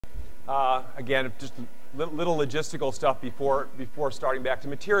Again, just little logistical stuff before starting back to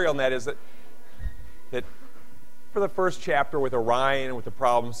material, and that is that for the first chapter with Orion and with the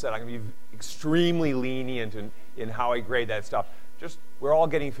problem set, I'm going to be extremely lenient in how I grade that stuff. Just, we're all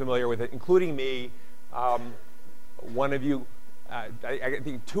getting familiar with it, including me. One of you, I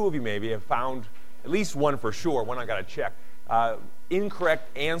think two of you maybe, have found, at least one for sure, one I got to check,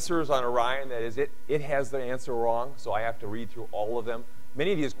 incorrect answers on Orion. That is, it has the answer wrong, so I have to read through all of them.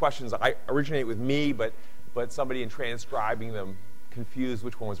 Many of these questions originate with me, but somebody in transcribing them confused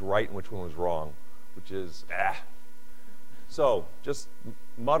which one was right and which one was wrong, which is, So just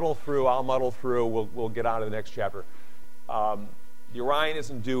muddle through, I'll muddle through, we'll get on to the next chapter. The Orion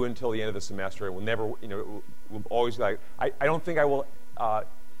isn't due until the end of the semester. It will never, we'll always be like, I don't think I will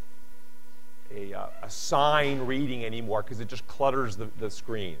assign reading anymore because it just clutters the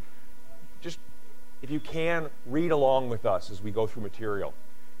screen. Just, if you can, read along with us as we go through material.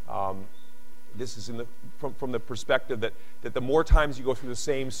 This is from the perspective that the more times you go through the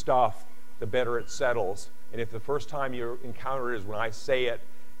same stuff, the better it settles. And if the first time you encounter it is when I say it,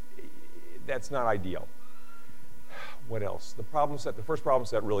 that's not ideal. What else? The first problem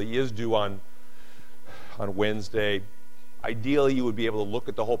set really is due on Wednesday. Ideally, you would be able to look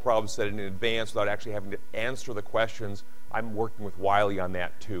at the whole problem set in advance without actually having to answer the questions. I'm working with Wiley on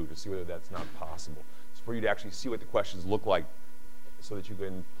that too, to see whether that's not possible. It's for you to actually see what the questions look like so that you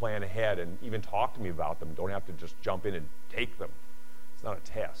can plan ahead and even talk to me about them. Don't have to just jump in and take them. It's not a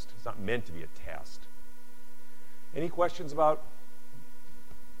test. It's not meant to be a test. Any questions about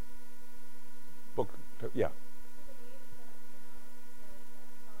book? Yeah.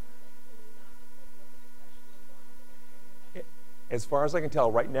 As far as I can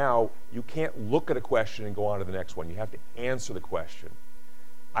tell, right now, you can't look at a question and go on to the next one. You have to answer the question.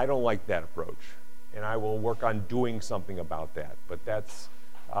 I don't like that approach, and I will work on doing something about that. But that's,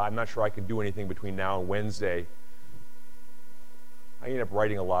 I'm not sure I can do anything between now and Wednesday. I end up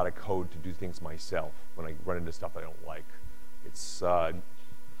writing a lot of code to do things myself when I run into stuff I don't like. It's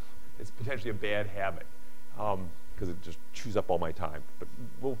potentially a bad habit because it just chews up all my time. But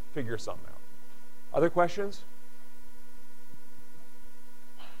we'll figure something out. Other questions?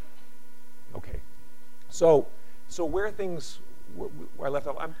 Okay, so where I left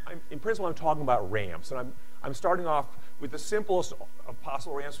off, in principle I'm talking about ramps, and I'm starting off with the simplest of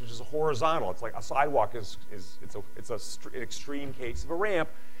possible ramps, which is a horizontal. It's like a sidewalk it's an extreme case of a ramp,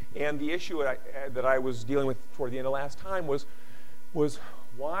 and the issue that I was dealing with toward the end of last time was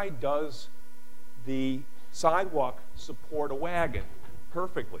why does the sidewalk support a wagon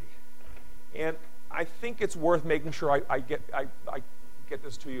perfectly? And I think it's worth making sure I get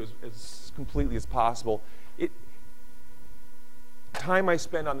this to you as completely as possible. Time I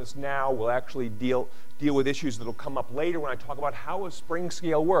spend on this now will actually deal with issues that will come up later when I talk about how a spring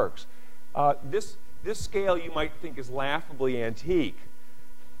scale works. This scale you might think is laughably antique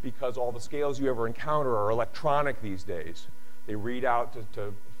because all the scales you ever encounter are electronic these days. They read out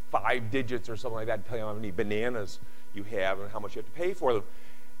to 5 digits or something like that to tell you how many bananas you have and how much you have to pay for them.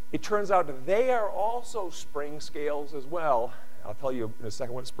 It turns out that they are also spring scales as well. I'll tell you in a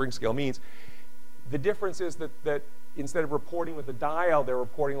second what a spring scale means. The difference is that instead of reporting with a dial, they're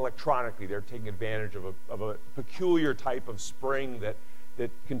reporting electronically. They're taking advantage of a peculiar type of spring that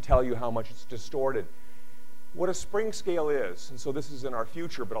can tell you how much it's distorted. What a spring scale is, and so this is in our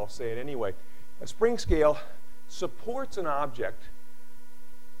future, but I'll say it anyway, a spring scale supports an object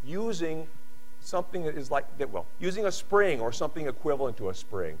using something that is like that. Well, using a spring or something equivalent to a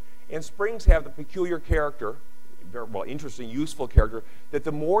spring. And springs have the peculiar character, very, well, interesting, useful character, that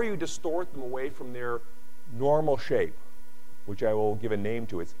the more you distort them away from their normal shape, which I will give a name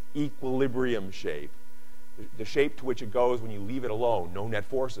to, it's equilibrium shape, the shape to which it goes when you leave it alone, no net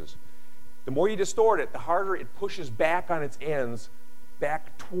forces. The more you distort it, the harder it pushes back on its ends,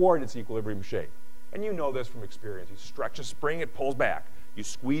 back toward its equilibrium shape. And you know this from experience. You stretch a spring, it pulls back. You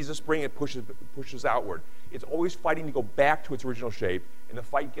squeeze a spring, it pushes outward. It's always fighting to go back to its original shape, and the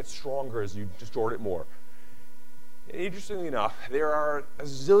fight gets stronger as you distort it more. Interestingly enough, there are a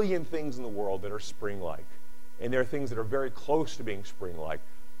zillion things in the world that are spring-like, and there are things that are very close to being spring-like,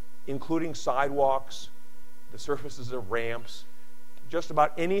 including sidewalks, the surfaces of ramps, just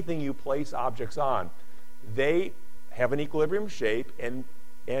about anything you place objects on. They have an equilibrium shape, and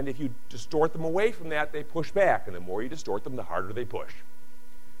if you distort them away from that, they push back, and the more you distort them, the harder they push.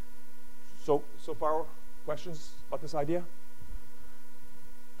 So far, questions about this idea?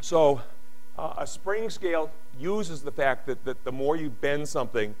 So a spring scale uses the fact that the more you bend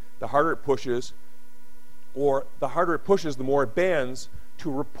something, the harder it pushes, or the harder it pushes, the more it bends,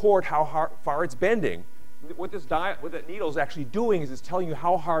 to report how far it's bending. What that needle is actually doing is it's telling you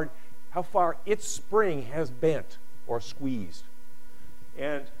how hard how far its spring has bent or squeezed.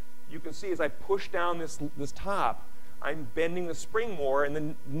 And you can see as I push down this top, I'm bending the spring more and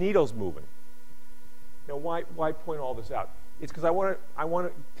the needle's moving. Now, why point all this out? It's because I want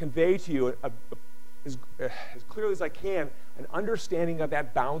to convey to you as clearly as I can an understanding of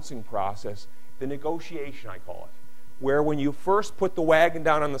that bouncing process, the negotiation, I call it, where when you first put the wagon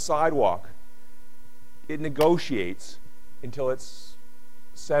down on the sidewalk, it negotiates until it's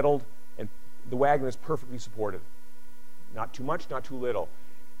settled and the wagon is perfectly supported. Not too much, not too little.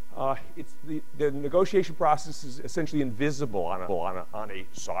 The negotiation process is essentially invisible on a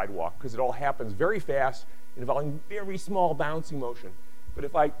sidewalk because it all happens very fast, involving very small bouncing motion. But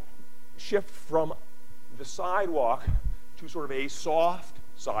if I shift from the sidewalk to sort of a soft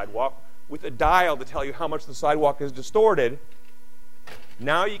sidewalk with a dial to tell you how much the sidewalk is distorted,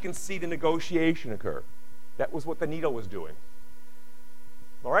 now you can see the negotiation occur. That was what the needle was doing.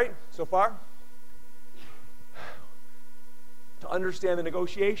 All right, so far? To understand the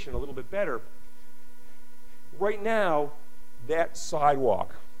negotiation a little bit better, right now, that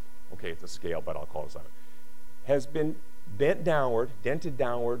sidewalk, okay, it's a scale, but I'll call it sidewalk, has been bent downward, dented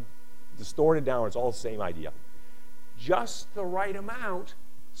downward, distorted downward. It's all the same idea. Just the right amount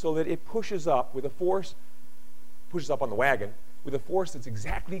so that it pushes up with a force, pushes up on the wagon with a force that's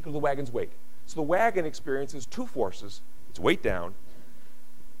exactly equal to the wagon's weight. So the wagon experiences two forces, its weight down,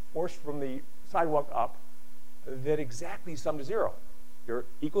 force from the sidewalk up, that exactly sum to zero. They're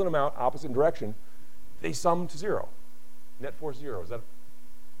equal in amount, opposite in direction. They sum to zero. Net force zero. Is that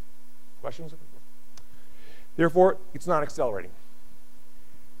questions? Therefore, it's not accelerating.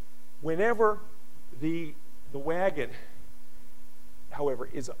 Whenever the wagon, however,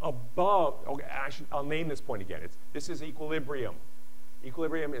 is above, okay, I'll name this point again. This is equilibrium.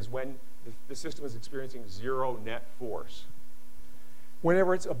 Equilibrium is when the system is experiencing zero net force.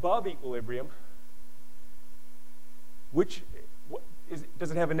 Whenever it's above equilibrium,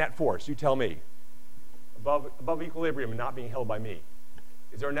 does it have a net force? You tell me. Above equilibrium and not being held by me.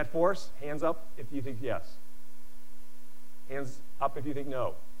 Is there a net force? Hands up if you think yes. Hands up if you think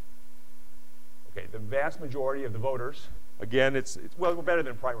no. Okay, the vast majority of the voters, again, well, we're better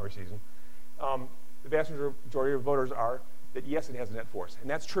than primary season. The vast majority of voters are that yes, it has a net force. And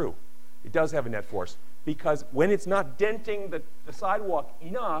that's true. It does have a net force. Because when it's not denting the sidewalk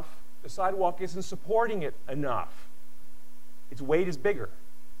enough, the sidewalk isn't supporting it enough. Its weight is bigger.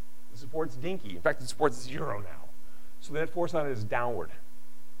 The support's dinky. In fact, the support's zero now. So the net force on it is downward.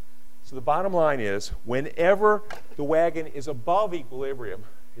 So the bottom line is, whenever the wagon is above equilibrium,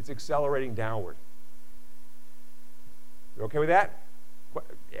 it's accelerating downward. You okay with that?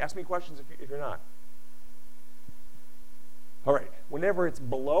 Ask me questions if you're not. All right, whenever it's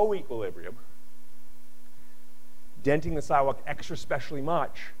below equilibrium, denting the sidewalk extra specially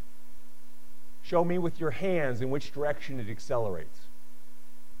much, show me with your hands in which direction it accelerates.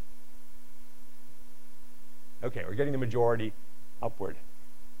 Okay, we're getting the majority upward.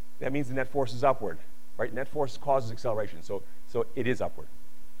 That means the net force is upward, right? Net force causes acceleration, so it is upward,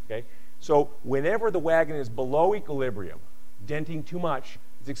 okay? So whenever the wagon is below equilibrium, denting too much,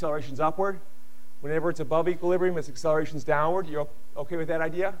 its acceleration's upward. Whenever it's above equilibrium, its acceleration's downward. You're okay with that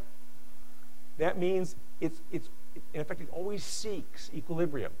idea? That means in effect, it always seeks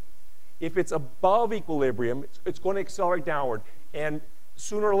equilibrium. If it's above equilibrium, it's going to accelerate downward, and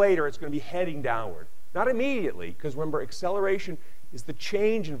sooner or later, it's going to be heading downward. Not immediately, because remember, acceleration is the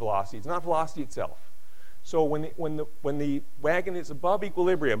change in velocity. It's not velocity itself. So when the wagon is above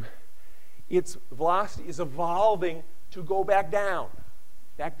equilibrium, its velocity is evolving to go back down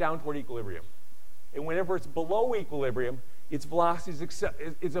toward equilibrium. And whenever it's below equilibrium, its velocity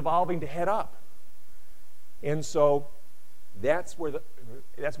is evolving to head up. And so that's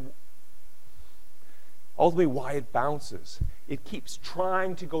ultimately why it bounces. It keeps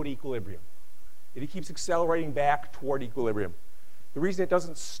trying to go to equilibrium. It keeps accelerating back toward equilibrium. The reason it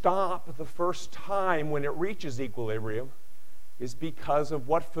doesn't stop the first time when it reaches equilibrium is because of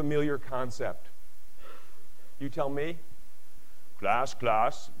what familiar concept? You tell me? Class.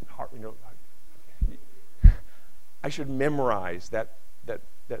 I should memorize that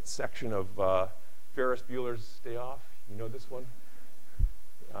section of Ferris Bueller's Day Off. You know this one?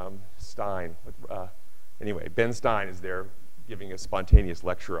 Stein. Anyway, Ben Stein is there giving a spontaneous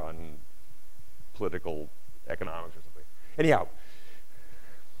lecture on political economics or something. Anyhow,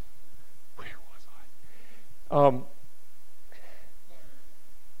 where was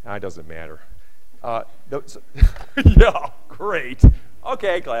I? It doesn't matter. Yeah, great.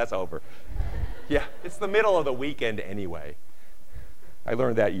 Okay, class over. Yeah, it's the middle of the weekend anyway. I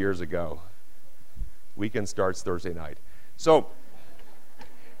learned that years ago. Weekend starts Thursday night. So,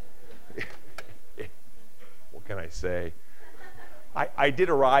 say. I did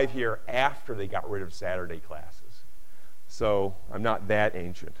arrive here after they got rid of Saturday classes, so I'm not that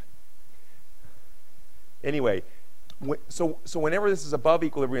ancient. Anyway, so whenever this is above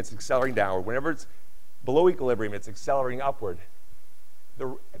equilibrium, it's accelerating downward. Whenever it's below equilibrium, it's accelerating upward.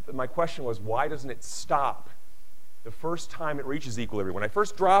 My question was, why doesn't it stop the first time it reaches equilibrium? When I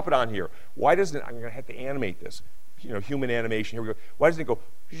first drop it on here, why doesn't it, I'm going to have to animate this, human animation, here we go. Why doesn't it go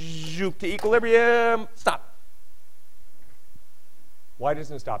zoop to equilibrium, stop? Why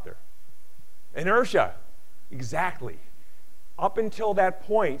doesn't it stop there? Inertia, exactly. Up until that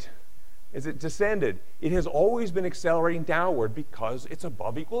point, as it descended, it has always been accelerating downward because it's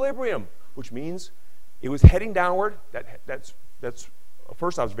above equilibrium, which means it was heading downward, that's a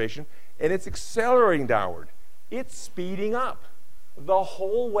first observation, and it's accelerating downward. It's speeding up the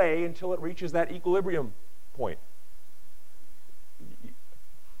whole way until it reaches that equilibrium point.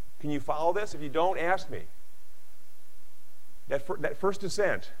 Can you follow this? If you don't, ask me. That first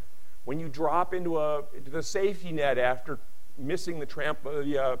descent, when you drop into the safety net after missing the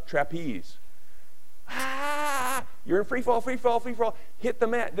trapeze, you're in free fall, hit the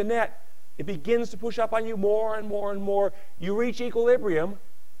net. It begins to push up on you more and more and more. You reach equilibrium,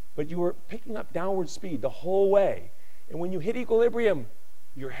 but you were picking up downward speed the whole way. And when you hit equilibrium,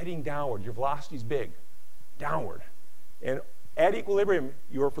 you're heading downward. Your velocity's big, downward. And at equilibrium,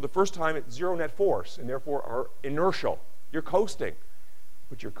 you are, for the first time, at zero net force, and therefore are inertial. You're coasting,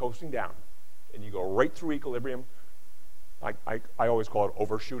 but you're coasting down. And you go right through equilibrium. I always call it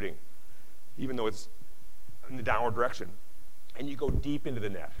overshooting, even though it's in the downward direction. And you go deep into the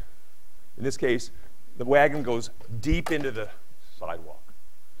net. In this case, the wagon goes deep into the sidewalk.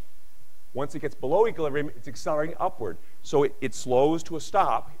 Once it gets below equilibrium, it's accelerating upward. So it slows to a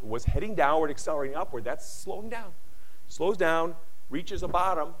stop. It was heading downward, accelerating upward. That's slowing down. Slows down, reaches a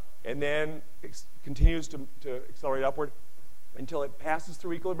bottom, and then continues to accelerate upward until it passes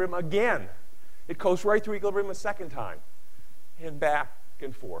through equilibrium again. It coasts right through equilibrium a second time, and back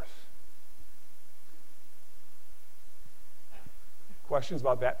and forth. Questions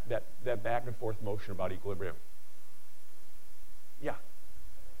about that back and forth motion about equilibrium? Yeah?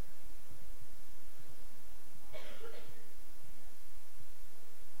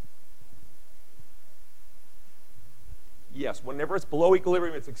 Yes, whenever it's below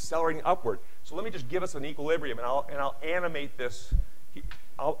equilibrium, it's accelerating upward. So let me just give us an equilibrium, and I'll animate this.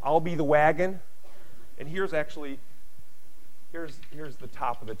 I'll be the wagon, and here's the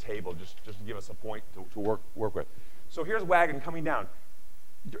top of the table, just to give us a point to work with. So here's wagon coming down.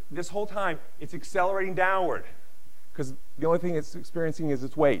 This whole time, it's accelerating downward, because the only thing it's experiencing is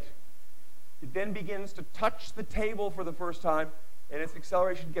its weight. It then begins to touch the table for the first time, and its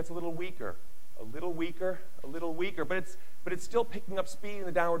acceleration gets a little weaker, but it's still picking up speed in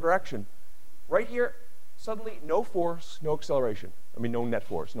the downward direction. Right here, suddenly, no force, no acceleration. No net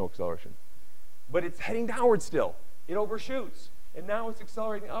force, no acceleration. But it's heading downward still. It overshoots, and now it's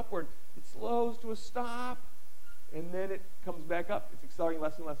accelerating upward. It slows to a stop, and then it comes back up. It's accelerating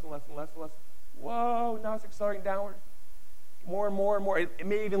less and less and less and less and less. Whoa, now it's accelerating downward. More and more and more. It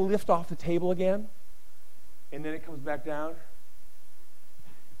may even lift off the table again, and then it comes back down.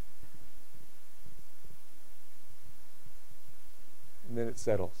 And then it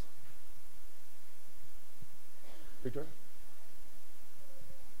settles. Victor?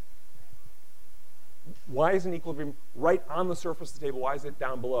 Why isn't equilibrium right on the surface of the table? Why is it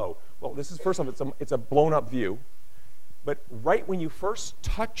down below? Well, this is, first off, it's a blown up view. But right when you first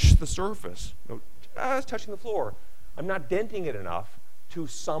touch the surface, it's touching the floor, I'm not denting it enough to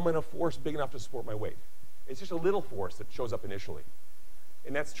summon a force big enough to support my weight. It's just a little force that shows up initially.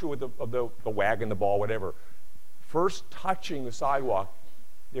 And that's true of the wagon, the ball, whatever. First touching the sidewalk,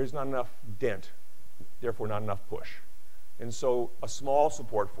 there's not enough dent, therefore not enough push. And so a small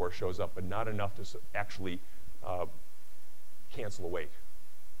support force shows up, but not enough to actually cancel a weight.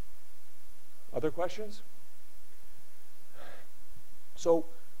 Other questions? So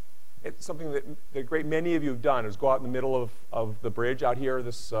it's something that a great many of you have done is go out in the middle of the bridge out here,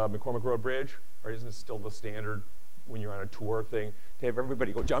 this McCormick Road Bridge, or isn't it still the standard when you're on a tour thing to have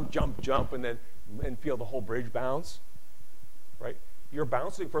everybody go jump, jump, jump, and feel the whole bridge bounce, right? You're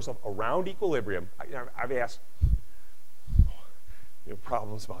bouncing, first off, around equilibrium. I've asked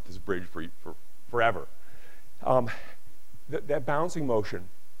problems about this bridge for forever. That bouncing motion,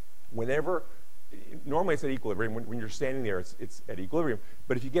 normally it's at equilibrium. When you're standing there, it's at equilibrium.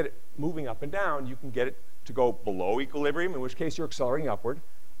 But if you get it moving up and down, you can get it to go below equilibrium, in which case you're accelerating upward,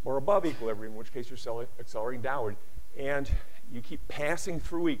 or above equilibrium, in which case you're accelerating downward. And you keep passing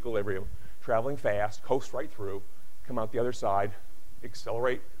through equilibrium, traveling fast, coast right through, come out the other side,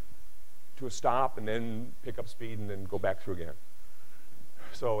 accelerate to a stop and then pick up speed and then go back through again.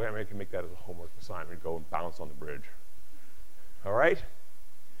 So I can make that as a homework assignment, go and bounce on the bridge. All right?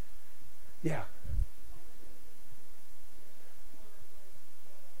 Yeah.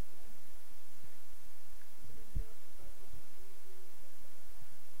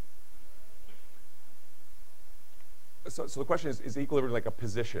 So the question is equilibrium like a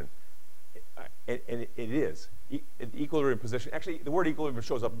position? And it is. The equilibrium position, actually, the word equilibrium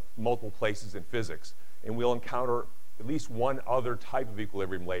shows up multiple places in physics, and we'll encounter at least one other type of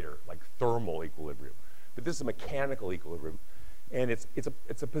equilibrium later, like thermal equilibrium. But this is a mechanical equilibrium, and it's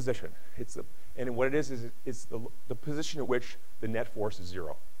a position. And what it is it's the position at which the net force is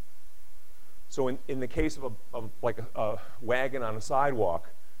zero. So in the case of like a wagon on a sidewalk,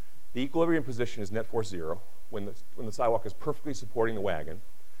 the equilibrium position is net force zero when the sidewalk is perfectly supporting the wagon.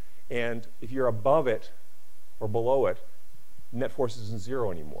 And if you're above it or below it, net force isn't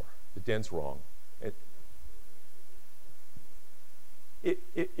zero anymore. The dent's wrong.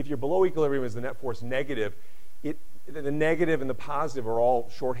 If you're below equilibrium, is the net force negative? The negative and the positive are all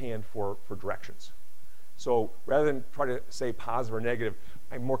shorthand for directions. So rather than try to say positive or negative,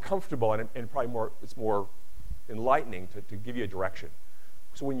 I'm more comfortable and probably it's more enlightening to give you a direction.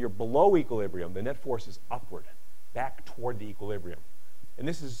 So when you're below equilibrium, the net force is upward, back toward the equilibrium. And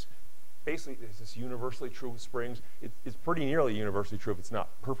this is basically, this is universally true with springs. It's pretty nearly universally true if it's not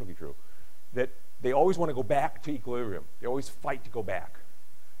perfectly true, that they always want to go back to equilibrium. They always fight to go back.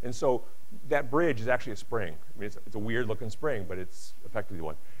 And so that bridge is actually a spring. I mean, it's a weird looking spring, but it's effectively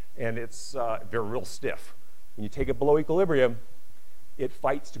one. And it's real stiff. When you take it below equilibrium, it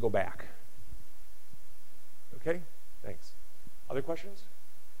fights to go back. Okay, thanks. Other questions?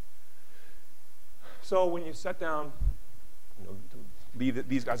 So when you set down, to leave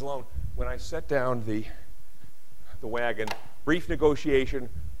these guys alone, when I set down the wagon, brief negotiation,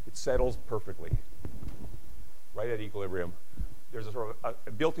 it settles perfectly, right at equilibrium. There's a sort of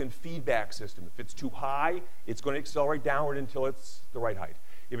a built-in feedback system. If it's too high, it's going to accelerate downward until it's the right height.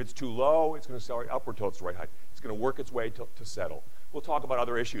 If it's too low, it's going to accelerate upward until it's the right height. It's going to work its way to settle. We'll talk about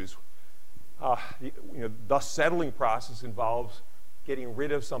other issues. The settling process involves getting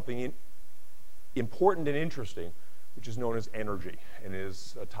rid of something important and interesting, which is known as energy, and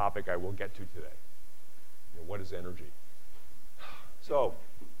is a topic I will get to today. What is energy? So,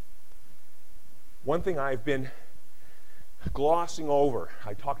 one thing I've been glossing over,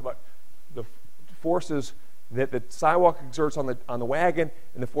 I talked about the forces that the sidewalk exerts on the wagon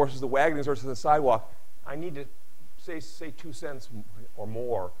and the forces the wagon exerts on the sidewalk. I need to say 2 cents or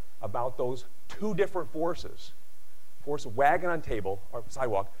more about those two different forces. Force of wagon on table, or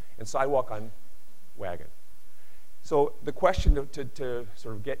sidewalk, and sidewalk on wagon. So the question to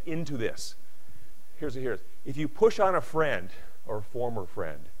sort of get into this, here's. If you push on a friend or a former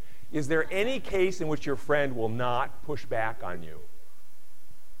friend, is there any case in which your friend will not push back on you?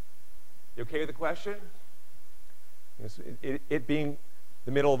 You okay with the question? It being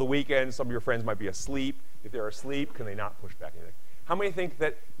the middle of the weekend, some of your friends might be asleep. If they're asleep, can they not push back anything? How many think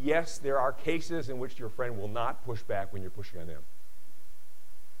that, yes, there are cases in which your friend will not push back when you're pushing on them?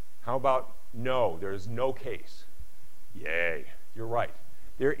 How about no, there is no case? Yay, you're right.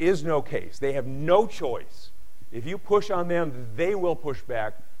 There is no case. They have no choice. If you push on them, they will push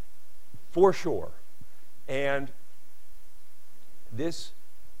back for sure. And this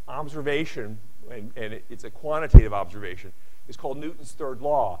observation, and it's a quantitative observation, is called Newton's third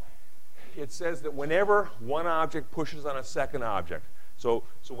law. It says that whenever one object pushes on a second object, so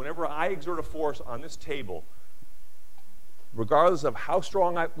whenever I exert a force on this table, regardless of how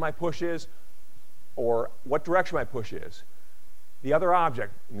strong my push is or what direction my push is, the other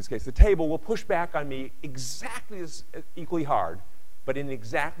object, in this case the table, will push back on me exactly as equally hard, but in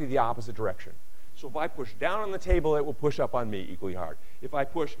exactly the opposite direction. So if I push down on the table, it will push up on me equally hard. If I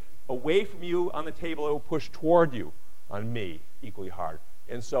push away from you on the table, it will push toward you on me equally hard,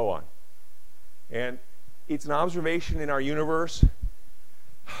 and so on. And it's an observation in our universe.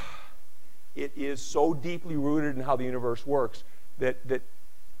 It is so deeply rooted in how the universe works that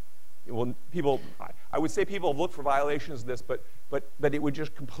I would say people have looked for violations of this, but it would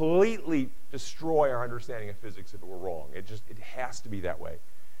just completely destroy our understanding of physics if it were wrong. It has to be that way.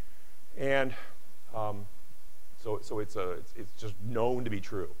 And so it's just known to be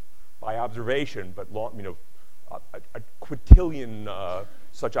true by observation, but a quintillion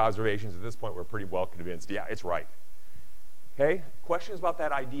such observations at this point, we're pretty well convinced. Yeah, it's right. Okay? Questions about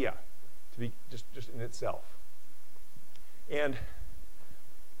that idea to be just in itself. And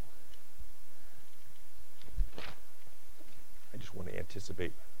I just want to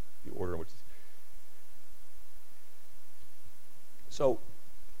anticipate the order in which. So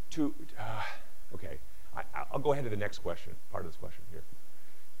okay, I'll go ahead to the next question, part of this question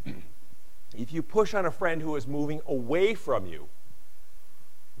here. If you push on a friend who is moving away from you,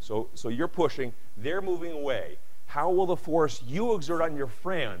 so you're pushing, they're moving away, how will the force you exert on your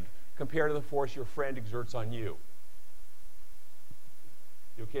friend compare to the force your friend exerts on you?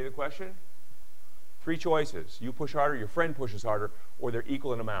 You okay with the question? 3 choices. You push harder, your friend pushes harder, or they're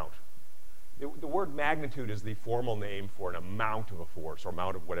equal in amount. The word magnitude is the formal name for an amount of a force or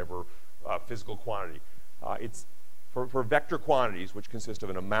amount of whatever physical quantity. It's for vector quantities, which consist of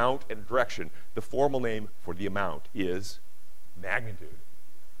an amount and a direction, the formal name for the amount is magnitude.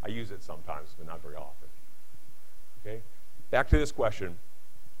 I use it sometimes, but not very often. Okay? Back to this question.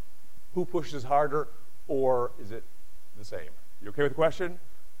 Who pushes harder, or is it the same? You okay with the question?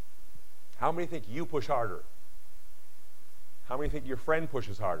 How many think you push harder? How many think your friend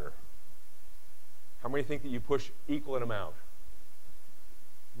pushes harder? How many think that you push equal in amount?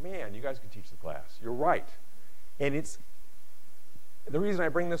 Man, you guys could teach the class. You're right. And it's the reason I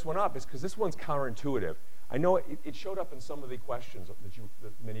bring this one up is because this one's counterintuitive. I know it showed up in some of the questions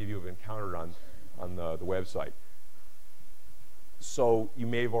that many of you have encountered on the website. So you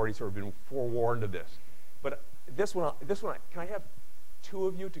may have already sort of been forewarned of this. But this one, can I have 2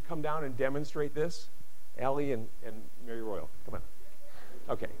 of you to come down and demonstrate this? Allie and Mary Royal, come on.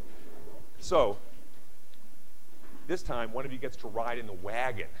 Okay. So this time, one of you gets to ride in the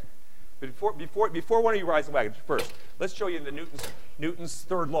wagon. But before one of you rides the wagon, first, let's show you that Newton's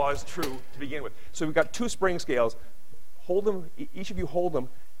third law is true to begin with. So we've got 2 spring scales. Hold them, each of you hold them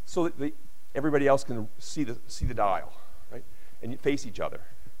so that everybody else can see the dial, right? And you face each other.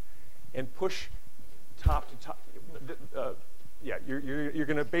 And push top to top. Yeah, you're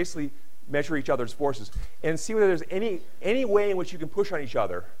going to basically measure each other's forces and see whether there's any way in which you can push on each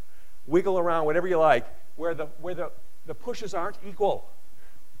other, wiggle around, whatever you like, where the pushes aren't equal.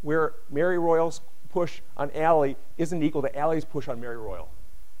 Where Mary Royal's push on Allie isn't equal to Allie's push on Mary Royal.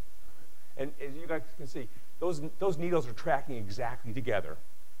 And as you guys can see, those needles are tracking exactly together,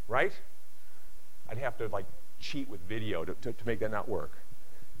 right? I'd have to like cheat with video to make that not work.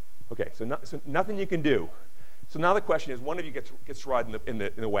 Okay, so nothing you can do. So now the question is, one of you gets to ride in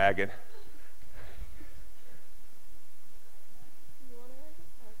the wagon.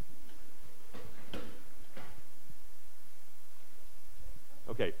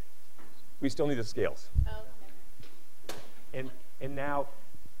 Okay, we still need the scales. Oh, okay. And now,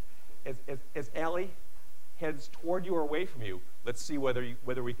 as Allie heads toward you or away from you, let's see whether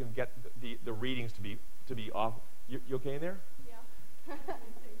we can get the readings to be off. You okay in there? Yeah.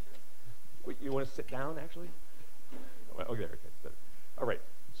 You want to sit down, actually? Oh, there. Okay. All right.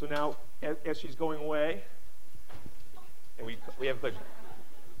 So now, as she's going away, and we have good.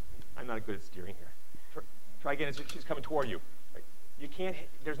 I'm not good at steering here. Try again as she's coming toward you. You can't.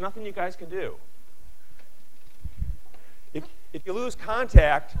 There's nothing you guys can do. If you lose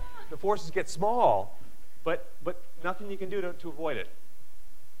contact, the forces get small, but nothing you can do to avoid it.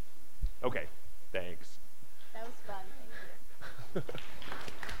 Okay. Thanks. That was fun.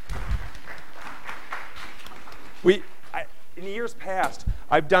 Thank you. In years past,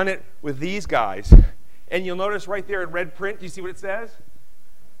 I've done it with these guys, and you'll notice right there in red print. Do you see what it says?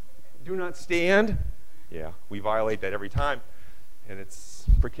 Do not stand. Yeah, we violate that every time. And it's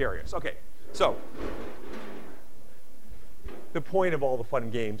precarious. Okay, so the point of all the fun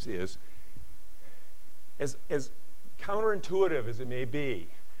games is, as counterintuitive as it may be,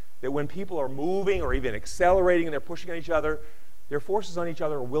 that when people are moving or even accelerating and they're pushing on each other, their forces on each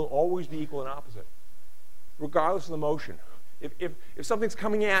other will always be equal and opposite, regardless of the motion. If something's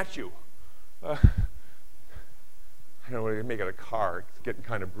coming at you, I don't want to make it a car. It's getting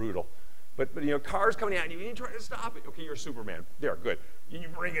kind of brutal. But cars coming at you, and you try to stop it. Okay, you're Superman. There, good. You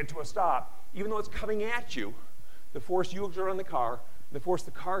bring it to a stop. Even though it's coming at you, the force you exert on the car, and the force the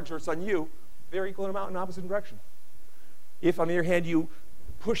car exerts on you, they're equal in amount in opposite direction. If, on the other hand, you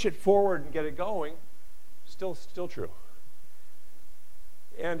push it forward and get it going, still true.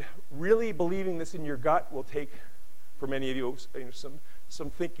 And really believing this in your gut will take, for many of you, some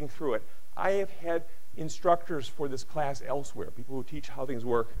thinking through it. I have had instructors for this class elsewhere, people who teach how things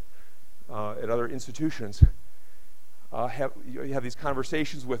work at other institutions. You have these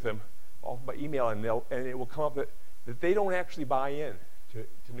conversations with them, often by email, and it will come up that they don't actually buy in to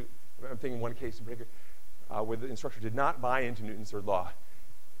Newton. I'm thinking one case in particular where the instructor did not buy into Newton's third law.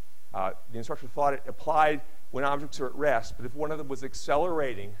 The instructor thought it applied when objects are at rest, but if one of them was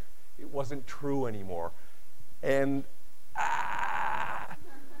accelerating, it wasn't true anymore. And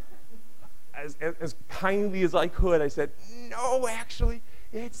as kindly as I could, I said, no, actually,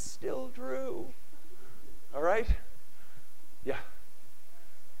 it's still true. All right? Yeah.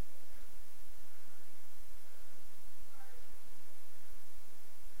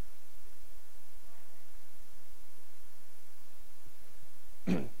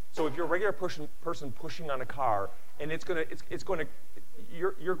 if you're a regular person pushing on a car, and you're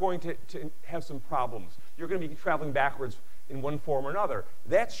going to have some problems. You're going to be traveling backwards in one form or another.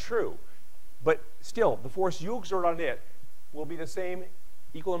 That's true. But still, the force you exert on it will be the same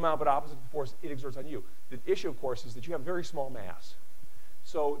equal amount but opposite the force it exerts on you. The issue, of course, is that you have very small mass.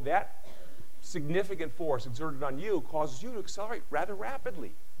 So that significant force exerted on you causes you to accelerate rather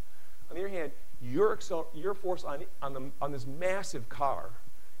rapidly. On the other hand, your force on this massive car,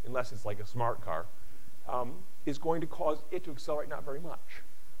 unless it's like a smart car, is going to cause it to accelerate not very much.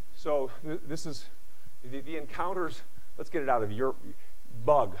 So this is the encounters. Let's get it out of your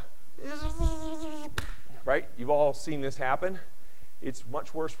bug. Right? You've all seen this happen. It's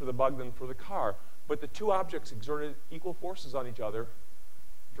much worse for the bug than for the car. But the two objects exerted equal forces on each other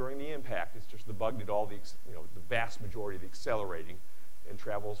during the impact. It's just the bug did all the vast majority of the accelerating and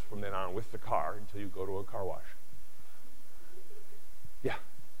travels from then on with the car until you go to a car wash. Yeah.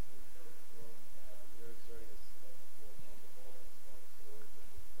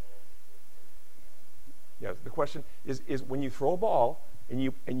 Yeah, the question is when you throw a ball and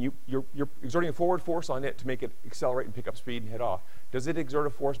you're exerting a forward force on it to make it accelerate and pick up speed and head off, does it exert a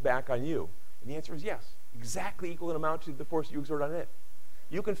force back on you? And the answer is yes, exactly equal in amount to the force you exert on it.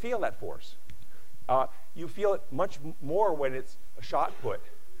 You can feel that force. You feel it much more when it's a shot put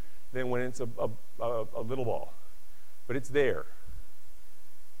than when it's a little ball. But it's there.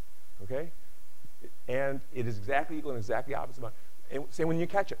 Okay? And it is exactly equal and exactly opposite amount. And same when you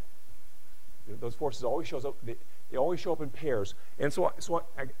catch it. Those forces always shows up. They always show up in pairs. And so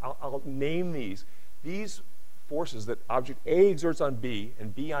I'll name these. These forces that object A exerts on B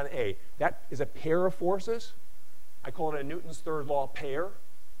and B on A, that is a pair of forces. I call it a Newton's third law pair.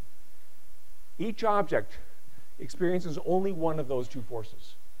 Each object experiences only one of those two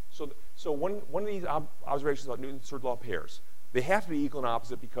forces. So one of these observations about Newton's third law pairs, they have to be equal and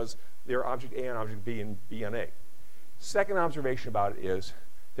opposite because they're object A on object B and B on A. Second observation about it is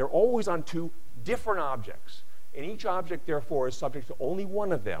they're always on two different objects. And each object, therefore, is subject to only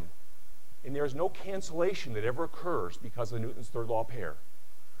one of them. And there is no cancellation that ever occurs because of Newton's third law pair.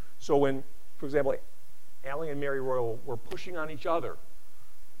 So when, for example, Allie and Mary Royal were pushing on each other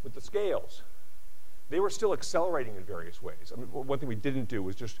with the scales, they were still accelerating in various ways. I mean, one thing we didn't do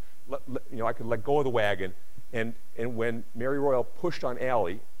was just, I could let go of the wagon, and when Mary Royal pushed on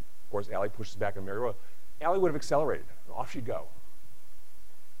Allie, of course, Allie pushes back on Mary Royal, Allie would have accelerated. Off she'd go.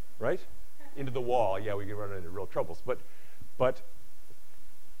 Right? Into the wall. Yeah, we could run into real troubles. But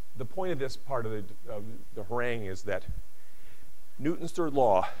the point of this part of the harangue is that Newton's third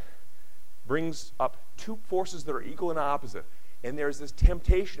law brings up two forces that are equal and opposite. And there's this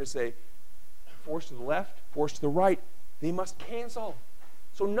temptation to say, force to the left, force to the right, they must cancel.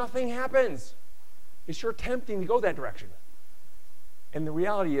 So nothing happens. It's sure tempting to go that direction. And the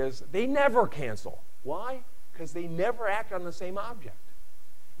reality is they never cancel. Why? Because they never act on the same object.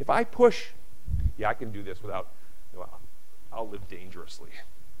 If I push, yeah, I can do this without, I'll live dangerously.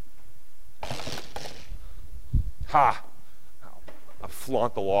 Ha! I'll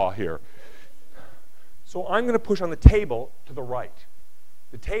flaunt the law here. So I'm going to push on the table to the right.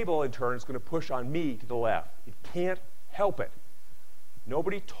 The table, in turn, is going to push on me to the left. It can't help it.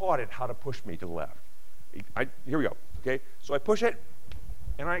 Nobody taught it how to push me to the left. Here we go. Okay? So I push it,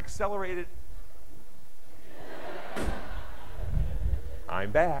 and I accelerate it.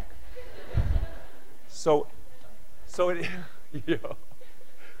 I'm back. So it,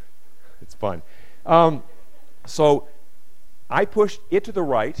 it's fun. So I pushed it to the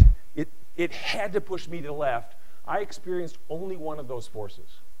right. It had to push me to the left. I experienced only one of those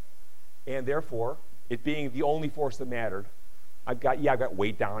forces. And therefore, it being the only force that mattered, I've got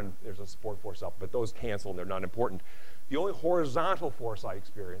weight down, there's a support force up, but those cancel and they're not important. The only horizontal force I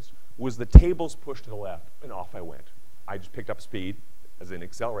experienced was the table's push to the left, and off I went. I just picked up speed, as in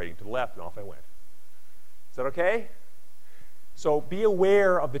accelerating to the left, and off I went. Is that okay? So be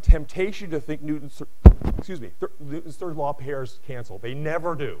aware of the temptation to think Newton's third law pairs cancel. They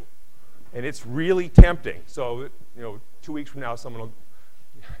never do. And it's really tempting. So, 2 weeks from now,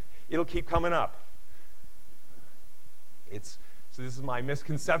 it'll keep coming up. So this is my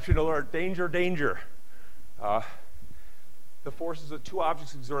misconception alert. Danger, danger. The forces that two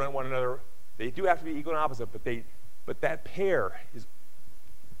objects exert on one another, they do have to be equal and opposite, but that pair is,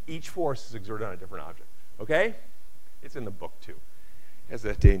 each force is exerted on a different object. Okay? It's in the book too. As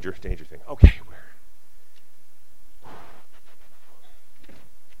a danger thing. Okay,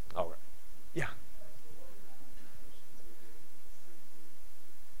 all right. Yeah.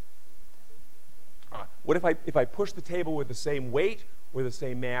 What if I push the table with the same weight or the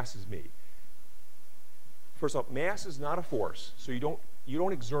same mass as me? First off, mass is not a force, so you don't you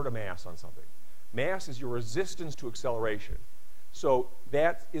don't exert a mass on something. Mass is your resistance to acceleration. So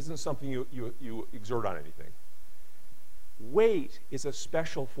that isn't something you exert on anything. Weight is a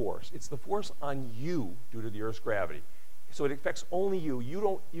special force. It's the force on you due to the Earth's gravity. So it affects only you.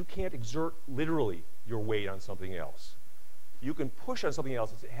 You can't exert literally your weight on something else. You can push on something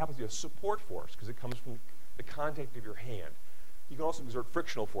else. It happens to be a support force because it comes from the contact of your hand. You can also exert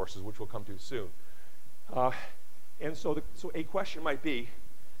frictional forces, which we'll come to soon. And so a question might be,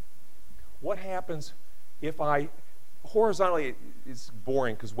 what happens if I, horizontally, it's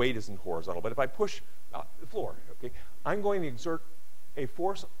boring because weight isn't horizontal, but if I push the floor, okay, I'm going to exert a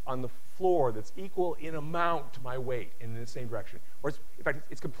force on the floor that's equal in amount to my weight in the same direction. Or in fact,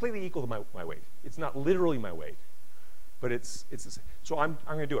 it's completely equal to my weight. It's not literally my weight, but so I'm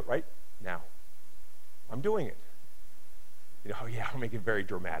going to do it right now. I'm doing it. You know, oh yeah, I'll make it very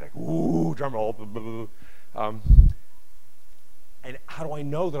dramatic. Ooh, drum roll. Blah, blah, blah. And how do I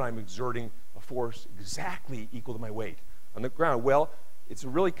know that I'm exerting a force exactly equal to my weight on the ground? Well, it's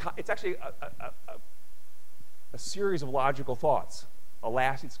actually a series of logical thoughts.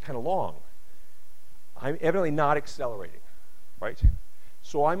 Alas, it's kind of long. I'm evidently not accelerating, right?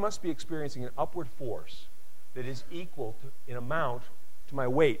 So I must be experiencing an upward force that is equal in amount to my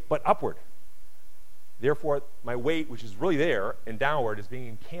weight, but upward. Therefore, my weight, which is really there and downward, is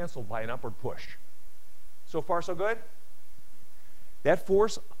being canceled by an upward push. So far, so good? That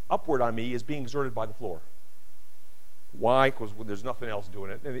force upward on me is being exerted by the floor. Why? Because there's nothing else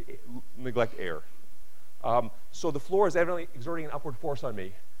doing it. Neglect air. So the floor is evidently exerting an upward force on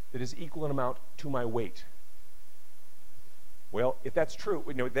me that is equal in amount to my weight. Well, if that's true,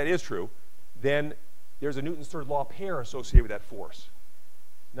 that is true, then there's a Newton's third law pair associated with that force.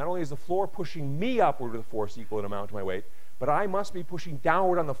 Not only is the floor pushing me upward with a force equal in amount to my weight, but I must be pushing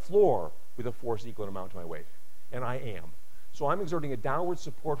downward on the floor with a force equal in amount to my weight. And I am. So I'm exerting a downward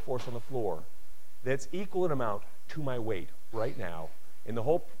support force on the floor that's equal in amount to my weight right now. And the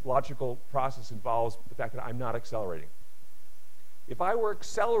whole logical process involves the fact that I'm not accelerating. If I were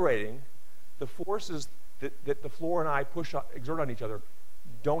accelerating, the forces that the floor and I exert on each other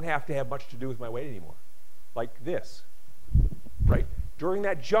don't have to have much to do with my weight anymore. Like this, right? During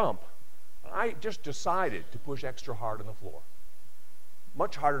that jump, I just decided to push extra hard on the floor.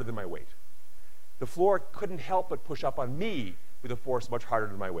 Much harder than my weight. The floor couldn't help but push up on me with a force much harder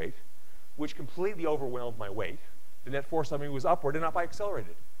than my weight, which completely overwhelmed my weight. The net force on me was upward, and up I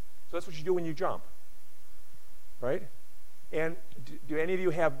accelerated. So that's what you do when you jump, right? And do any of you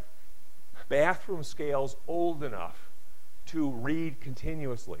have bathroom scales old enough to read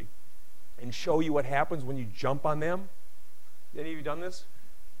continuously and show you what happens when you jump on them? Any of you done this?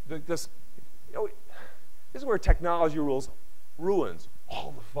 This is where technology ruins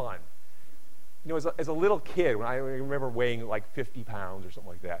all the fun. As a little kid, when I remember weighing like 50 pounds or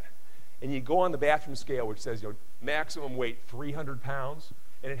something like that, and you go on the bathroom scale, which says maximum weight 300 pounds,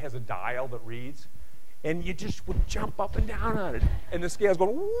 and it has a dial that reads, and you just would jump up and down on it, and the scale's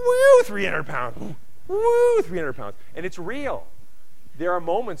going, woo, 300 pounds, woo, 300 pounds, and it's real. There are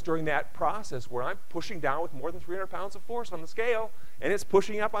moments during that process where I'm pushing down with more than 300 pounds of force on the scale, and it's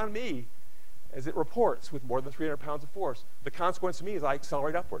pushing up on me as it reports with more than 300 pounds of force. The consequence to me is I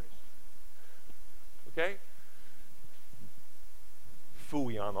accelerate upward. Okay?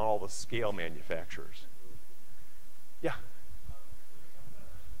 Phooey on all the scale manufacturers. Yeah?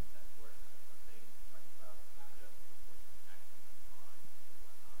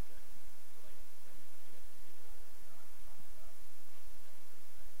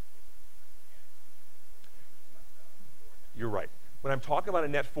 You're right. When I'm talking about a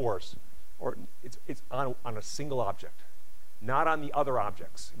net force, or it's on a single object, not on the other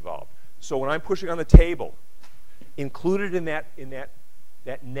objects involved. So when I'm pushing on the table, included in that net,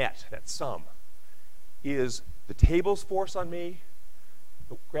 that sum, is the table's force on me,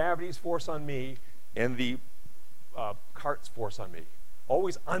 the gravity's force on me, and the cart's force on me.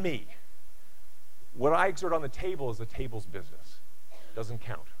 Always on me. What I exert on the table is the table's business. Doesn't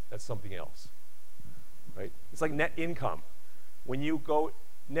count. That's something else. Right? It's like net income. When you go,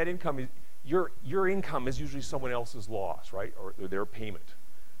 net income, your income is usually someone else's loss, right? Or their payment.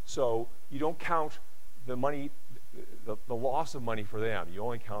 So you don't count the money, the loss of money for them. You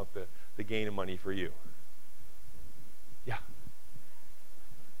only count the gain of money for you. Yeah?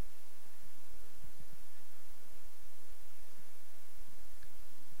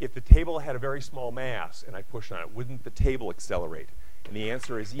 If the table had a very small mass and I pushed on it, wouldn't the table accelerate? And the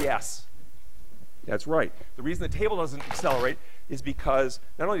answer is yes. That's right. The reason the table doesn't accelerate is because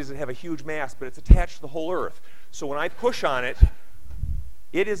not only does it have a huge mass, but it's attached to the whole Earth. So when I push on it,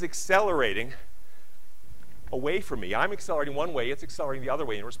 it is accelerating away from me. I'm accelerating one way, it's accelerating the other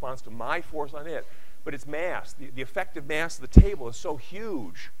way in response to my force on it. But its mass, the effective mass of the table is so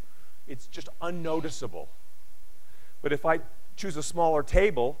huge, it's just unnoticeable. But if I choose a smaller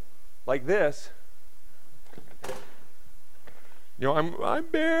table, like this, I'm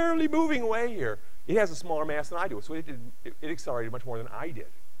barely moving away here. It has a smaller mass than I do, so it accelerated much more than I did.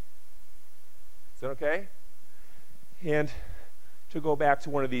 Is that okay? And to go back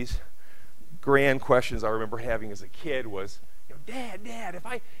to one of these grand questions I remember having as a kid was, Dad,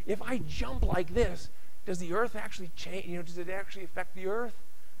 if I jump like this, does the Earth actually change? Does it actually affect the Earth?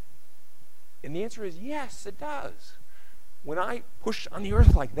 And the answer is yes, it does. When I push on the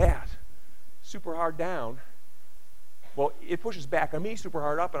Earth like that, super hard down, well, it pushes back on me super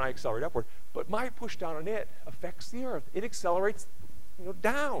hard up and I accelerate upward. But my push down on it affects the Earth. It accelerates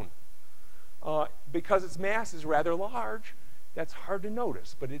down. Because its mass is rather large, that's hard to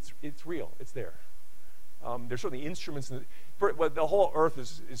notice, but it's real. It's there. There's certainly instruments. The whole Earth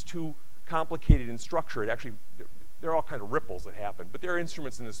is too complicated in structure. There are all kinds of ripples that happen. But there are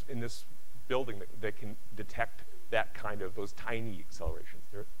instruments in this building that can detect that kind of, those tiny accelerations.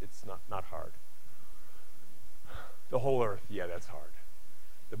 It's not hard. The whole Earth, yeah, that's hard.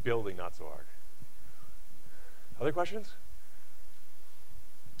 The building, not so hard. Other questions?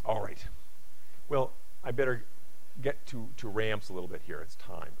 All right. Well, I better get to ramps a little bit here. It's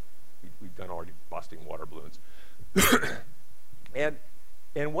time. We've done already busting water balloons.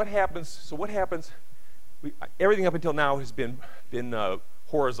 and what happens? So what happens? Everything up until now has been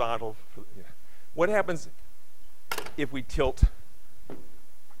horizontal. What happens if we tilt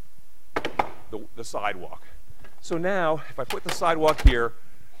the sidewalk? So now, if I put the sidewalk here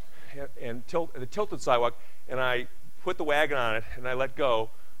and tilt the tilted sidewalk, and I put the wagon on it and I let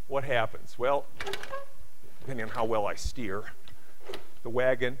go, what happens? Well, depending on how well I steer, the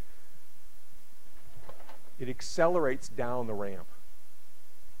wagon, it accelerates down the ramp.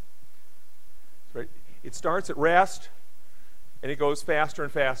 Right? It starts at rest, and it goes faster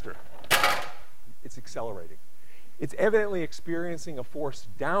and faster. It's accelerating. It's evidently experiencing a force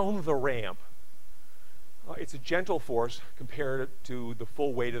down the ramp. It's a gentle force compared to the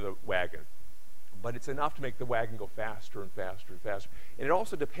full weight of the wagon. But it's enough to make the wagon go faster and faster and faster. And it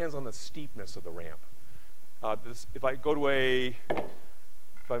also depends on the steepness of the ramp. If I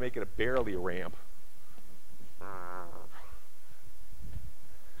make it barely a ramp,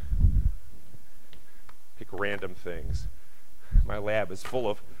 pick random things. My lab is full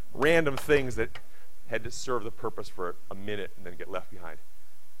of random things that had to serve the purpose for a minute and then get left behind.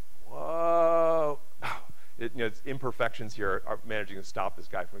 Whoa! Its imperfections here are managing to stop this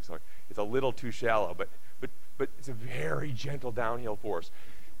guy from accelerating. It's a little too shallow, but it's a very gentle downhill force.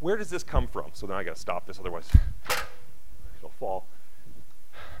 Where does this come from? So then I got to stop this, otherwise it'll fall.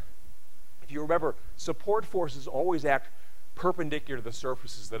 If you remember, support forces always act perpendicular to the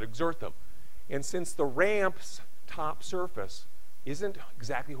surfaces that exert them. And since the ramp's top surface isn't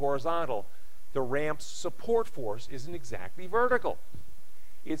exactly horizontal, the ramp's support force isn't exactly vertical.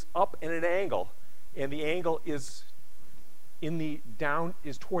 It's up at an angle, and the angle is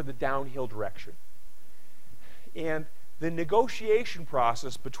toward the downhill direction. And the negotiation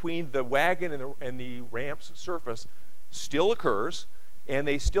process between the wagon and the ramp's surface still occurs, and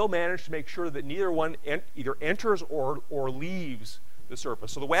they still manage to make sure that neither one either enters or leaves the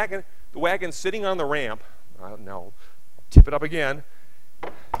surface. So the wagon sitting on the ramp, now I'll tip it up again,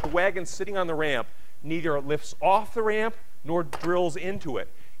 the wagon sitting on the ramp neither lifts off the ramp nor drills into it.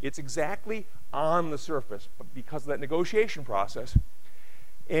 It's exactly on the surface because of that negotiation process.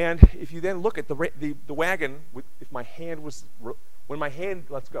 And if you then look at the wagon, when my hand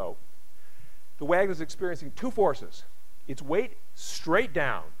lets go, the wagon is experiencing two forces. Its weight straight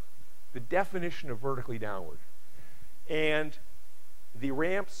down, the definition of vertically downward, and the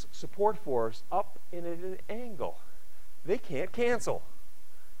ramp's support force up and at an angle. They can't cancel.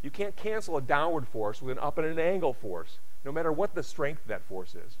 You can't cancel a downward force with an up and an angle force, no matter what the strength of that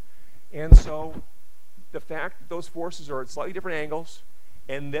force is. And so the fact that those forces are at slightly different angles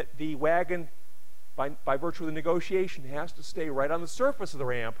and that the wagon, by virtue of the negotiation, has to stay right on the surface of the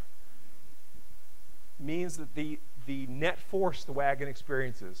ramp means that the net force the wagon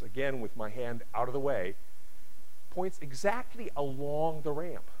experiences, again with my hand out of the way, points exactly along the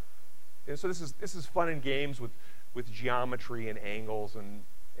ramp. And so this is fun and games with geometry and angles, and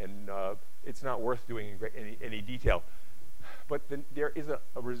it's not worth doing in any detail. But there is a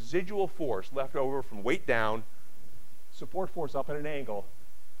residual force left over from weight down, support force up at an angle.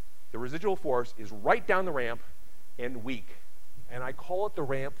 The residual force is right down the ramp and weak. And I call it the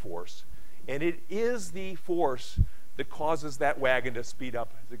ramp force. And it is the force that causes that wagon to speed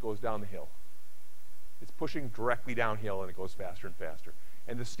up as it goes down the hill. It's pushing directly downhill, and it goes faster and faster.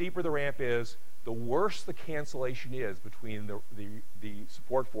 And the steeper the ramp is, the worse the cancellation is between the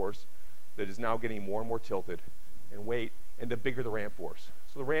support force that is now getting more and more tilted and weight, and the bigger the ramp force.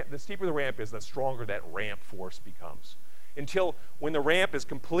 So the steeper the ramp is, the stronger that ramp force becomes. Until when the ramp is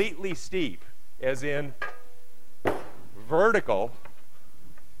completely steep, as in vertical,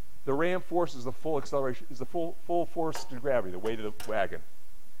 the ramp force is the full acceleration, is the full force to gravity, the weight of the wagon.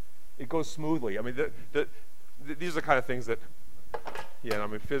 It goes smoothly. I mean, these are the kind of things that, I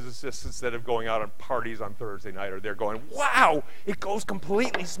mean, physicists, instead of going out on parties on Thursday night, they're going, wow, it goes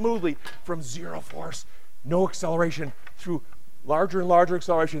completely smoothly from zero force, no acceleration, through larger and larger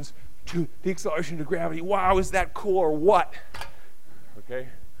accelerations to the acceleration to gravity. Wow, is that cool or what? Okay?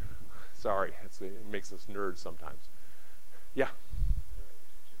 Sorry, it makes us nerds sometimes. Yeah?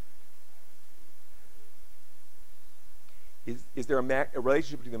 Is there a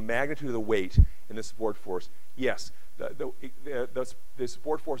relationship between the magnitude of the weight and the support force? Yes. The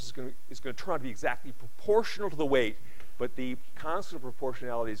support force is going to turn out to be exactly proportional to the weight, but the constant of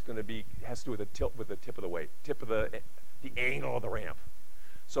proportionality has to do with the tilt with the tip of the weight, the angle of the ramp.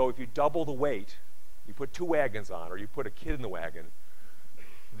 So if you double the weight, you put 2 wagons on, or you put a kid in the wagon,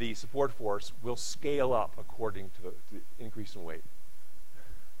 the support force will scale up according to the increase in weight.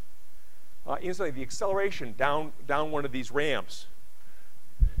 Incidentally, the acceleration down one of these ramps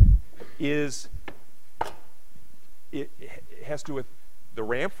it has to do with the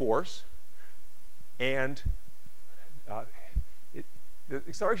ramp force, and the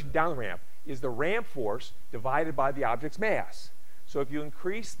acceleration down the ramp is the ramp force divided by the object's mass. So if you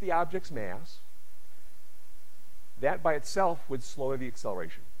increase the object's mass, that by itself would slow the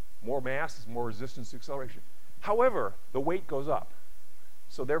acceleration. More mass is more resistance to acceleration. However, the weight goes up.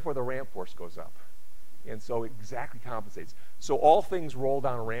 So therefore, the ramp force goes up. And so it exactly compensates. So all things roll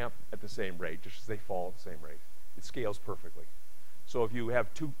down a ramp at the same rate, just as they fall at the same rate. It scales perfectly. So if you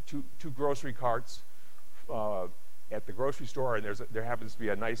have two grocery carts at the grocery store, and there happens to be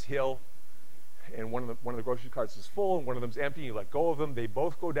a nice hill, and one of the grocery carts is full, and one of them's empty, you let go of them, they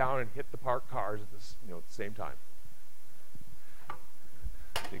both go down and hit the parked cars at the same time.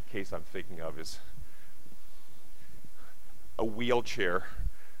 The case I'm thinking of is a wheelchair,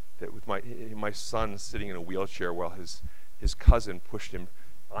 that with my son sitting in a wheelchair while his cousin pushed him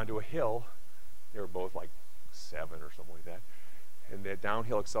onto a hill. They were both like 7 or something like that, and the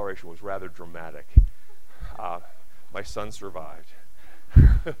downhill acceleration was rather dramatic. My son survived.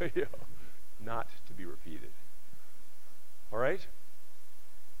 Not to be repeated. All right?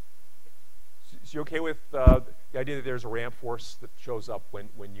 So you okay with the idea that there's a ramp force that shows up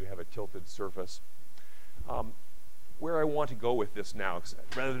when you have a tilted surface? Where I want to go with this now,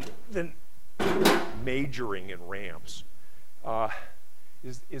 rather than majoring in ramps,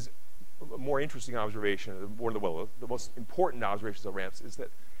 is a more interesting observation. One of the most important observations of ramps is that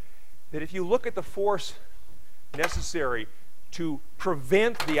if you look at the force necessary to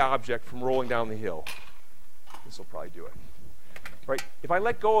prevent the object from rolling down the hill, this will probably do it. Right? If I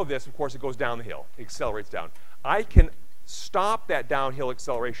let go of this, of course, it goes down the hill. It accelerates down. I can stop that downhill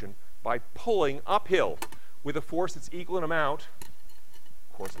acceleration by pulling uphill with a force that's equal in amount.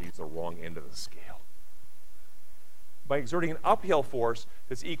 Of course, I use the wrong end of the scale. By exerting an uphill force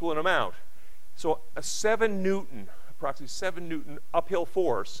that's equal in amount. So a 7 Newton, approximately 7 Newton uphill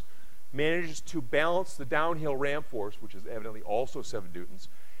force manages to balance the downhill ramp force, which is evidently also 7 newtons.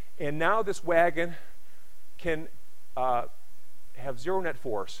 And now this wagon can have 0 net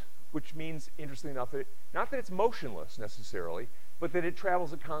force, which means, interestingly enough, not that it's motionless necessarily, but that it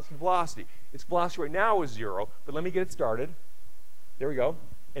travels at constant velocity. Its velocity right now is 0, but let me get it started. There we go.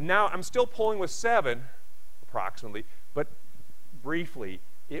 And now I'm still pulling with 7, approximately, but briefly,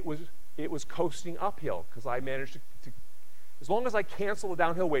 it was coasting uphill because I managed to, as long as I cancel the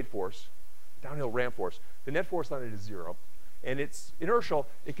downhill weight force, downhill ramp force, the net force on it is 0. And it's inertial.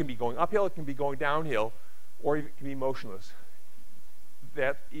 It can be going uphill, it can be going downhill, or it can be motionless.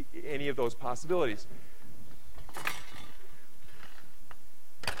 Any of those possibilities.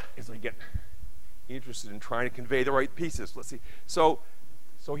 As I get interested in trying to convey the right pieces. Let's see. So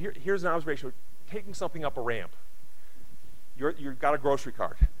here's an observation. Taking something up a ramp. You've got a grocery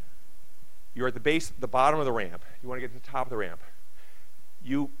cart. You're at the bottom of the ramp. You want to get to the top of the ramp.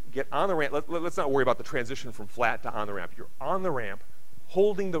 You get on the ramp. Let's not worry about the transition from flat to on the ramp. You're on the ramp,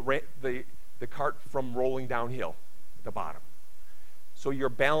 holding the cart from rolling downhill at the bottom. So you're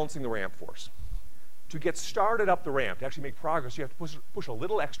balancing the ramp force. To get started up the ramp, to actually make progress, you have to push a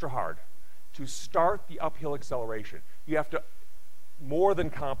little extra hard to start the uphill acceleration. You have to more than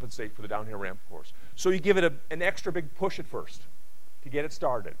compensate for the downhill ramp force. So you give it an extra big push at first to get it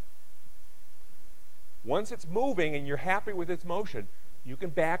started. Once it's moving and you're happy with its motion, you can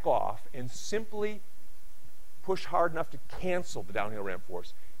back off and simply push hard enough to cancel the downhill ramp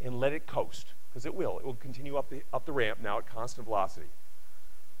force and let it coast, because it will. It will continue up the ramp now at constant velocity.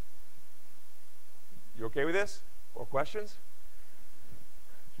 You okay with this? Or questions?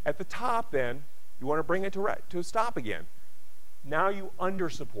 At the top, then, you want to bring it to a stop again. Now you under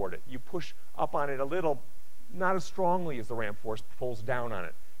support it. You push up on it a little, not as strongly as the ramp force pulls down on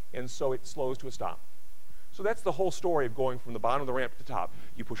it, and so it slows to a stop. So that's the whole story of going from the bottom of the ramp to the top.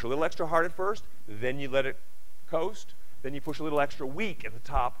 You push a little extra hard at first, then you let it coast, then you push a little extra weak at the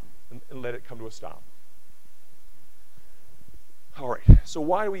top and let it come to a stop. All right, so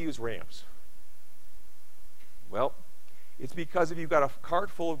why do we use ramps? Well, it's because if you've got a cart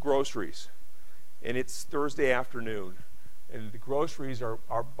full of groceries and it's Thursday afternoon and the groceries are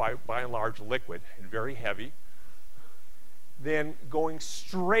by and large liquid and very heavy, then going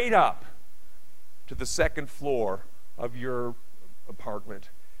straight up to the second floor of your apartment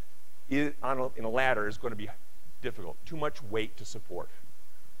in a ladder is going to be difficult. Too much weight to support.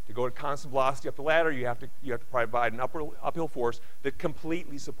 To go to constant velocity up the ladder, you have to provide an uphill force that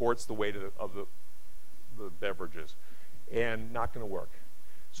completely supports the weight of the beverages, and not going to work.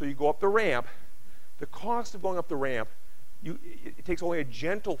 So you go up the ramp. The cost of going up the ramp, it takes only a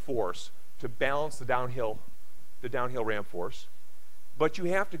gentle force to balance the downhill ramp force, but you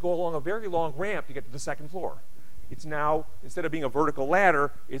have to go along a very long ramp to get to the second floor. It's now, instead of being a vertical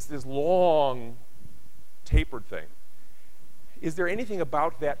ladder, it's this long tapered thing. Is there anything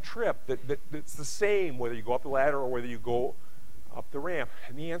about that trip that's the same whether you go up the ladder or whether you go up the ramp?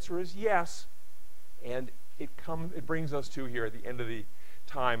 And the answer is yes. And it brings us to here at the end of the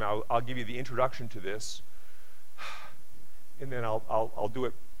time. I'll give you the introduction to this, and then I'll do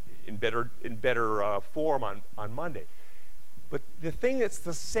it in better form on Monday. But the thing that's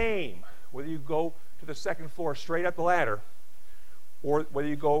the same, whether you go to the second floor straight up the ladder, or whether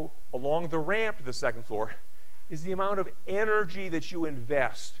you go along the ramp to the second floor, is the amount of energy that you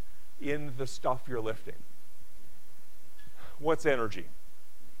invest in the stuff you're lifting. What's energy?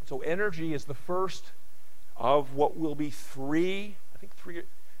 So energy is the first of what will be three,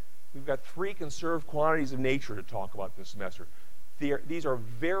 we've got three conserved quantities of nature to talk about this semester. These are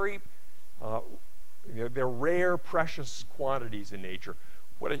very, they're rare, precious quantities in nature.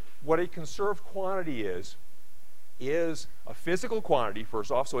 What a conserved quantity is a physical quantity,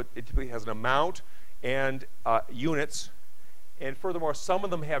 first off, so it typically has an amount and units, and furthermore, some of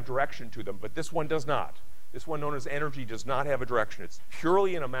them have direction to them, but this one does not. This one, known as energy, does not have a direction. It's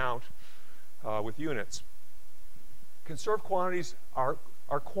purely an amount with units. Conserved quantities are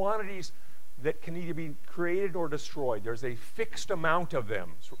quantities that can either be created or destroyed. There's a fixed amount of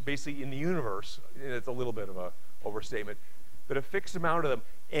them, so basically in the universe. It's a little bit of an overstatement, but a fixed amount of them.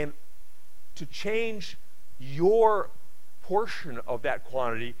 And to change your portion of that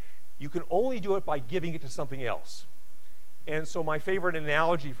quantity, you can only do it by giving it to something else. And so my favorite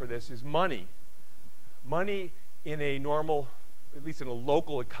analogy for this is money. Money in a normal, at least in a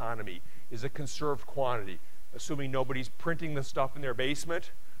local economy, is a conserved quantity, assuming nobody's printing the stuff in their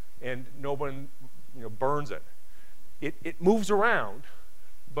basement and no one burns it. It moves around,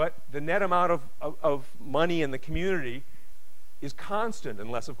 but the net amount of money in the community is constant,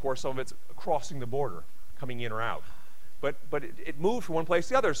 unless, of course, some of it's crossing the border, coming in or out. But it moves from one place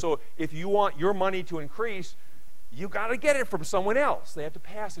to the other. So if you want your money to increase, you got to get it from someone else. They have to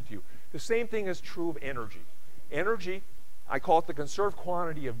pass it to you. The same thing is true of energy. Energy, I call it the conserved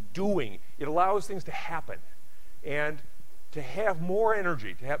quantity of doing. It allows things to happen. And to have more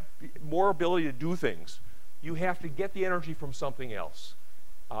energy, to have more ability to do things, you have to get the energy from something else.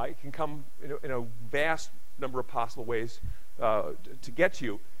 It can come in a vast number of possible ways to get to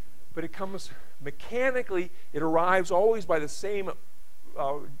you, but it comes mechanically. It arrives always by the same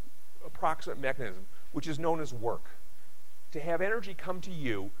approximate mechanism, which is known as work. To have energy come to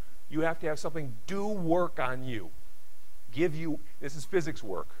you, you have to have something do work on you. Give you, this is physics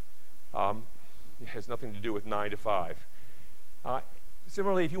work. It has nothing to do with 9 to 5.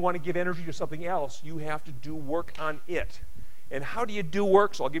 Similarly, if you want to give energy to something else, you have to do work on it. And how do you do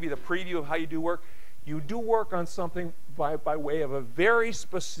work? So I'll give you the preview of how you do work. You do work on something by way of a very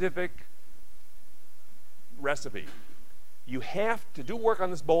specific recipe. You have to do work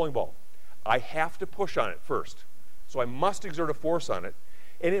on this bowling ball. I have to push on it first. So I must exert a force on it.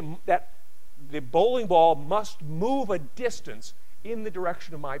 And the bowling ball must move a distance in the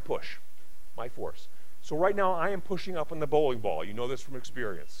direction of my push, my force. So right now I am pushing up on the bowling ball. You know this from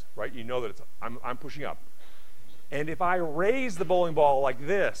experience, right? You know that I'm pushing up. And if I raise the bowling ball like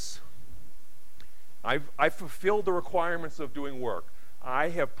this, I've fulfilled the requirements of doing work. I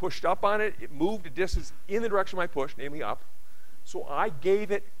have pushed up on it. It moved a distance in the direction of my push, namely up. So I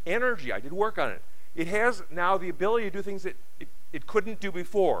gave it energy. I did work on it. It has now the ability to do things that it couldn't do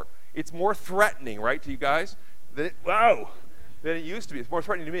before. It's more threatening, right, to you guys? Than it used to be. It's more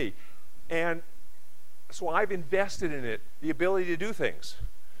threatening to me. And so I've invested in it the ability to do things.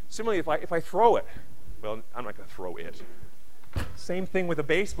 Similarly, if I throw it, well, I'm not going to throw it. Same thing with a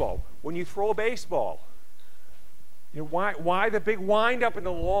baseball. When you throw a baseball, you know, why the big wind up and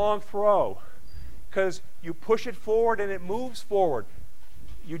the long throw? Because you push it forward and it moves forward.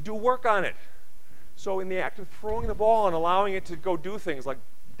 You do work on it. So in the act of throwing the ball and allowing it to go do things like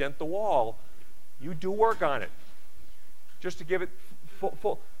dent the wall, you do work on it. Just to give it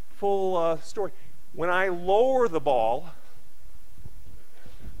full story. When I lower the ball,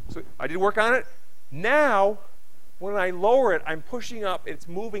 so I did work on it. Now, when I lower it, I'm pushing up. It's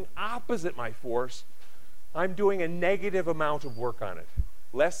moving opposite my force. I'm doing a negative amount of work on it,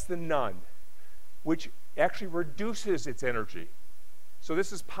 less than none, which actually reduces its energy. So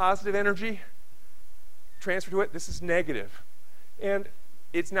this is positive energy transfer to it. This is negative. And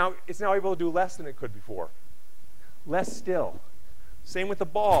it's now able to do less than it could before. Less still. Same with the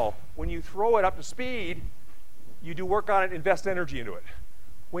ball. When you throw it up to speed, you do work on it, invest energy into it.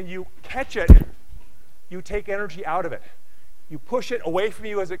 When you catch it, you take energy out of it. You push it away from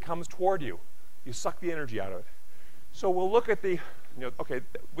you as it comes toward you. You suck the energy out of it. So we'll look at the, okay,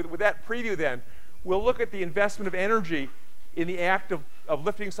 with that preview then, we'll look at the investment of energy in the act of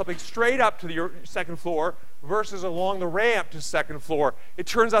lifting something straight up to the second floor versus along the ramp to second floor. It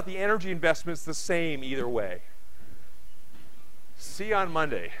turns out the energy investment's the same either way. See you on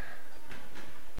Monday.